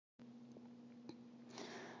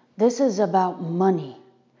This is about money.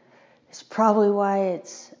 It's probably why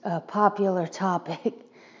it's a popular topic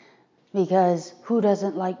because who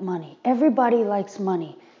doesn't like money? Everybody likes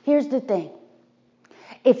money. Here's the thing.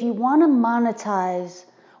 If you want to monetize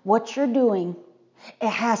what you're doing, it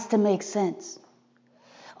has to make sense.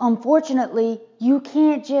 Unfortunately, you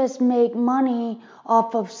can't just make money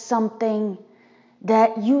off of something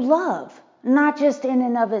that you love, not just in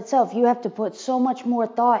and of itself. You have to put so much more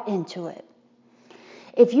thought into it.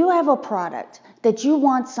 If you have a product that you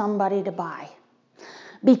want somebody to buy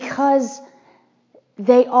because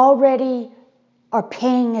they already are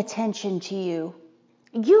paying attention to you,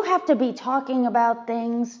 you have to be talking about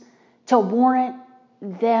things to warrant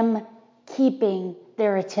them keeping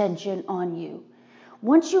their attention on you.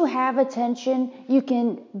 Once you have attention, you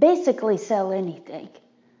can basically sell anything.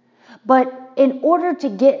 But in order to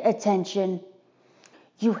get attention,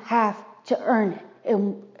 you have to earn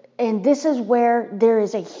it. And this is where there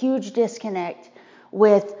is a huge disconnect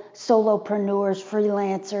with solopreneurs,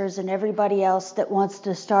 freelancers, and everybody else that wants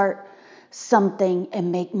to start something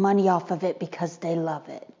and make money off of it because they love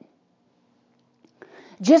it.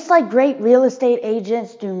 Just like great real estate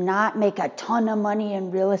agents do not make a ton of money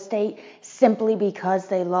in real estate simply because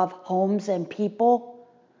they love homes and people,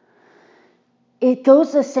 it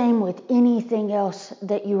goes the same with anything else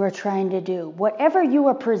that you are trying to do. Whatever you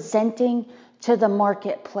are presenting to the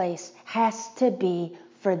marketplace has to be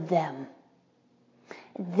for them.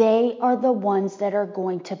 They are the ones that are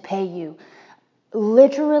going to pay you.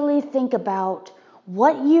 Literally think about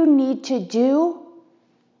what you need to do,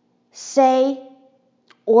 say,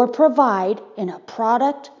 or provide in a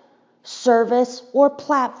product, service, or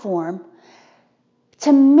platform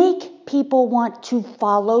to make people want to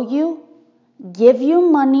follow you, give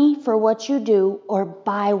you money for what you do, or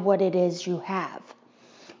buy what it is you have.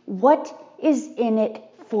 What is in it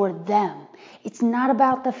for them? It's not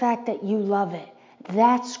about the fact that you love it.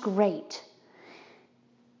 That's great.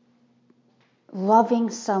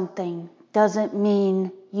 Loving something doesn't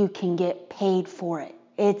mean you can get paid for it.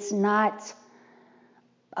 It's not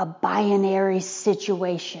a binary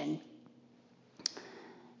situation.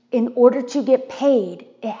 In order to get paid,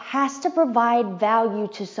 it has to provide value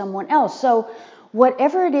to someone else. So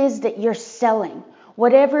whatever it is that you're selling,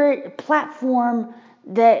 whatever platform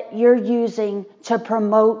that you're using to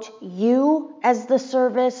promote you as the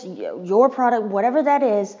service, your product, whatever that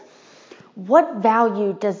is, what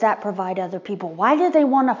value does that provide other people? Why do they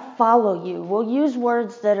want to follow you? We'll use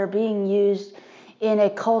words that are being used in a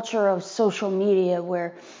culture of social media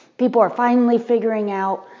where people are finally figuring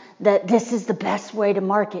out that this is the best way to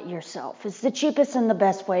market yourself. It's the cheapest and the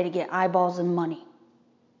best way to get eyeballs and money.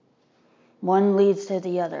 One leads to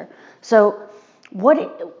the other. So what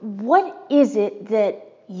is it that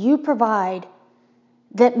you provide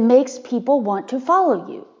that makes people want to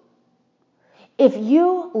follow you? If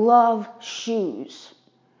you love shoes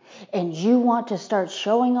and you want to start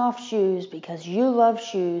showing off shoes because you love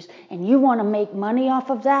shoes and you want to make money off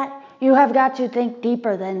of that, you have got to think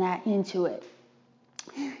deeper than that into it.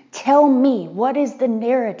 Tell me, what is the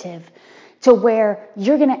narrative to where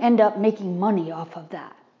you're going to end up making money off of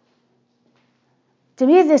that? To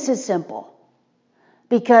me, this is simple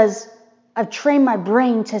because I've trained my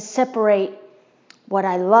brain to separate what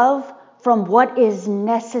I love from what is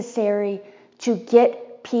necessary to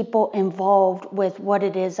get people involved with what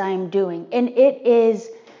it is I'm doing. And it is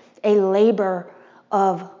a labor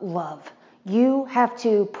of love. You have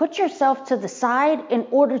to put yourself to the side in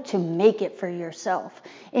order to make it for yourself.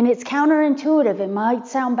 And it's counterintuitive. It might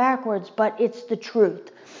sound backwards, but it's the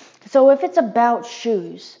truth. So if it's about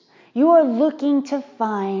shoes, you are looking to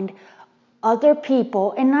find other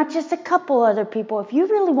people, and not just a couple other people. If you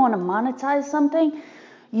really want to monetize something,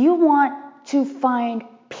 you want to find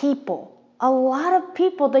people, a lot of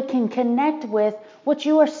people that can connect with what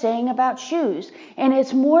you are saying about shoes. And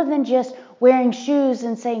it's more than just wearing shoes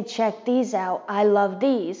and saying, check these out, I love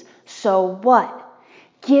these. So what?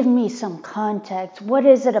 Give me some context. What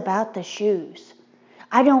is it about the shoes?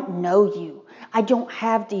 I don't know you. I don't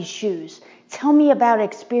have these shoes. Tell me about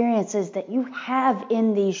experiences that you have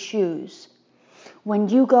in these shoes. When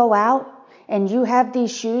you go out and you have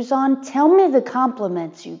these shoes on, tell me the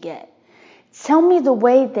compliments you get. Tell me the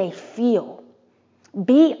way they feel.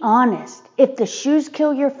 Be honest. If the shoes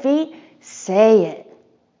kill your feet, say it.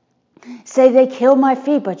 Say they kill my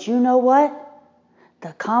feet, but you know what?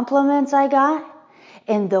 The compliments I got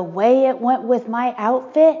and the way it went with my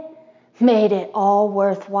outfit made it all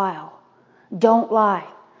worthwhile. Don't lie.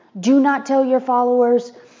 Do not tell your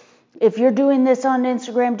followers, if you're doing this on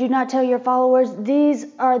Instagram, do not tell your followers, these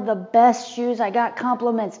are the best shoes. I got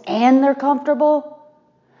compliments and they're comfortable.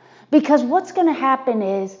 Because what's going to happen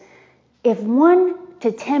is if 1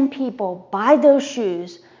 to 10 people buy those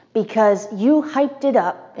shoes because you hyped it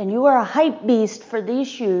up and you are a hype beast for these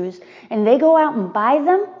shoes, and they go out and buy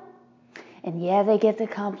them, and yeah, they get the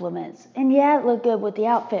compliments, and yeah, it looked good with the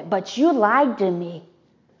outfit, but you lied to me.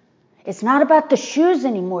 It's not about the shoes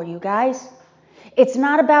anymore, you guys. It's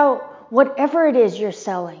not about whatever it is you're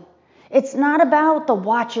selling. It's not about the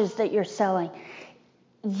watches that you're selling.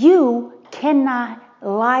 You cannot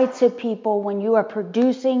lie to people when you are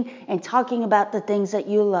producing and talking about the things that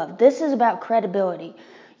you love. This is about credibility.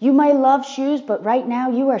 You might love shoes, but right now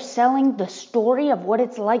you are selling the story of what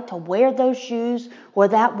it's like to wear those shoes or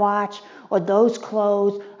that watch or those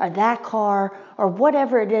clothes or that car or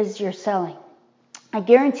whatever it is you're selling. I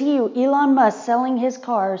guarantee you, Elon Musk selling his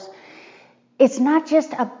cars, it's not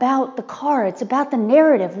just about the car. It's about the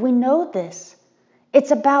narrative. We know this. It's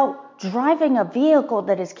about driving a vehicle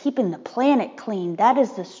that is keeping the planet clean. That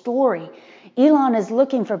is the story. Elon is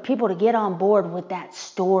looking for people to get on board with that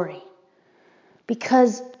story,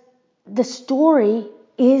 because the story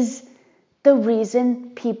is the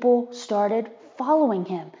reason people started following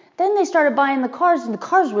him. Then they started buying the cars, and the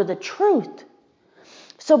cars were the truth.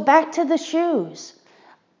 So back to the shoes.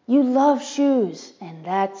 You love shoes, and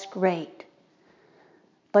that's great.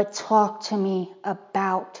 But talk to me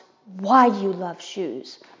about why you love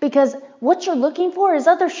shoes. Because what you're looking for is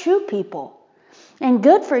other shoe people. And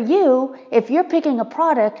good for you if you're picking a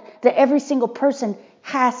product that every single person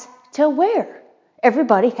has to wear.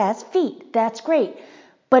 Everybody has feet. That's great.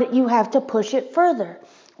 But you have to push it further.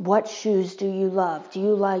 What shoes do you love? Do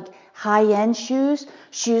you like high-end shoes?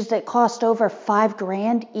 Shoes that cost over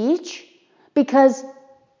 $5,000 each? Because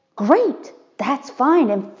great, that's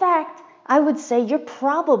fine. In fact, I would say you're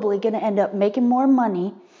probably going to end up making more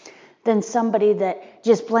money than somebody that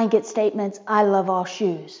just blanket statements, I love all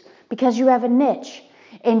shoes. Because you have a niche.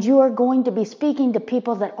 And you are going to be speaking to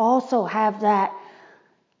people that also have that,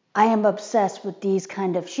 I am obsessed with these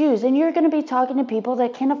kind of shoes. And you're going to be talking to people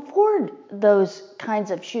that can afford those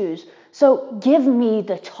kinds of shoes. So give me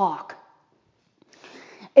the talk.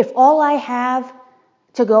 If all I have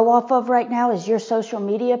to go off of right now is your social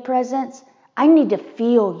media presence, I need to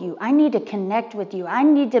feel you. I need to connect with you. I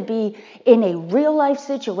need to be in a real life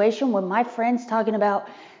situation with my friends talking about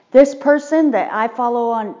this person that I follow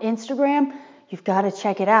on Instagram. You've got to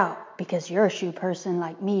check it out because you're a shoe person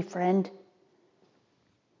like me, friend.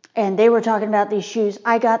 And they were talking about these shoes.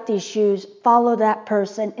 I got these shoes. Follow that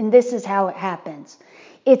person. And this is how it happens.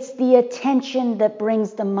 It's the attention that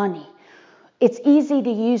brings the money. It's easy to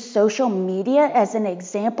use social media as an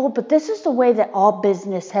example, but this is the way that all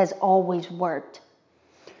business has always worked.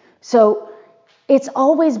 So it's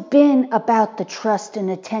always been about the trust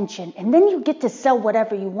and attention. And then you get to sell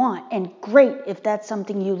whatever you want. And great if that's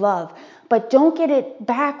something you love. But don't get it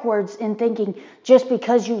backwards in thinking just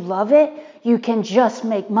because you love it, you can just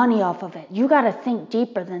make money off of it. You got to think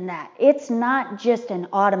deeper than that. It's not just an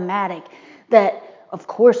automatic that, of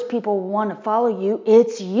course, people want to follow you.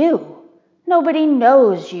 It's you. Nobody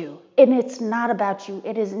knows you, and it's not about you.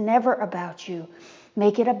 It is never about you.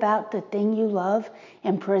 Make it about the thing you love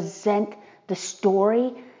and present the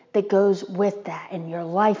story that goes with that and your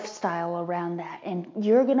lifestyle around that. And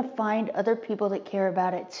you're going to find other people that care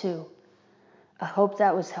about it too. I hope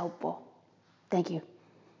that was helpful. Thank you.